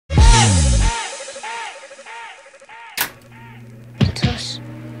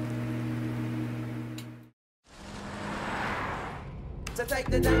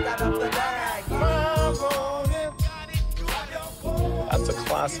That's a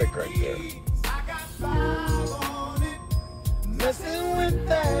classic right there.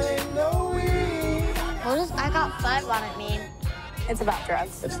 What does I Got 5 on it mean? It's about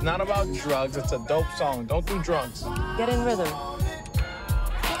drugs. It's not about drugs. It's a dope song. Don't do drugs. Get in rhythm.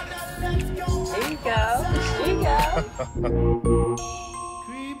 There you go. There you go.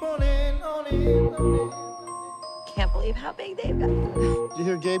 Can't believe how big they've got. Did you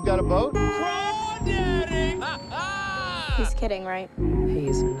hear Gabe got a boat? He's kidding, right?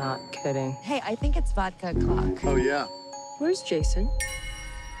 He's not kidding. Hey, I think it's vodka o'clock. Oh, yeah. Where's Jason?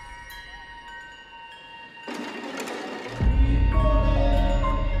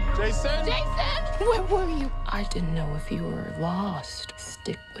 Jason? Jason! Where were you? I didn't know if you were lost.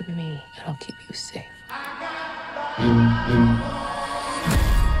 Stick with me, and I'll keep you safe.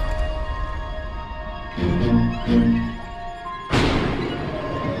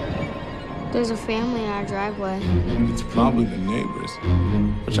 There's a family in our driveway. It's probably the neighbors.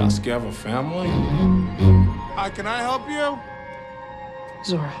 But y'all scared of a family? Hi, can I help you?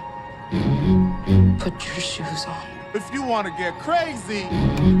 Zora, put your shoes on. If you want to get crazy,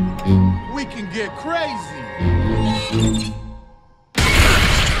 we can get crazy.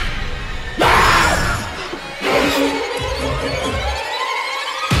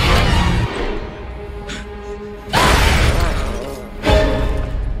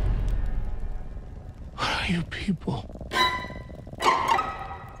 What are you people?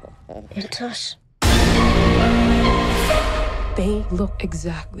 It's us. They look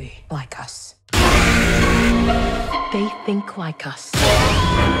exactly like us. They think like us.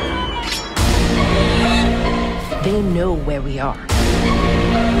 They know where we are.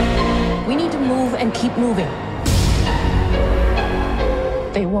 We need to move and keep moving.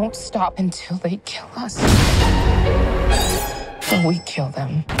 They won't stop until they kill us. Or we kill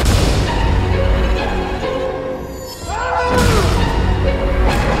them.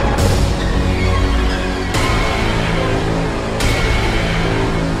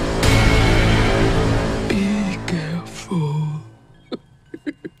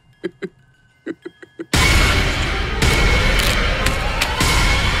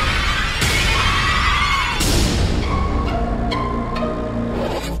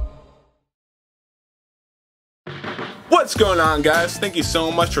 What's going on, guys? Thank you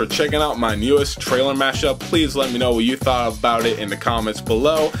so much for checking out my newest trailer mashup. Please let me know what you thought about it in the comments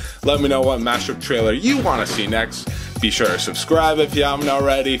below. Let me know what mashup trailer you want to see next. Be sure to subscribe if you haven't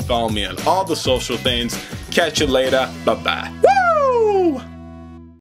already. Follow me on all the social things. Catch you later. Bye-bye.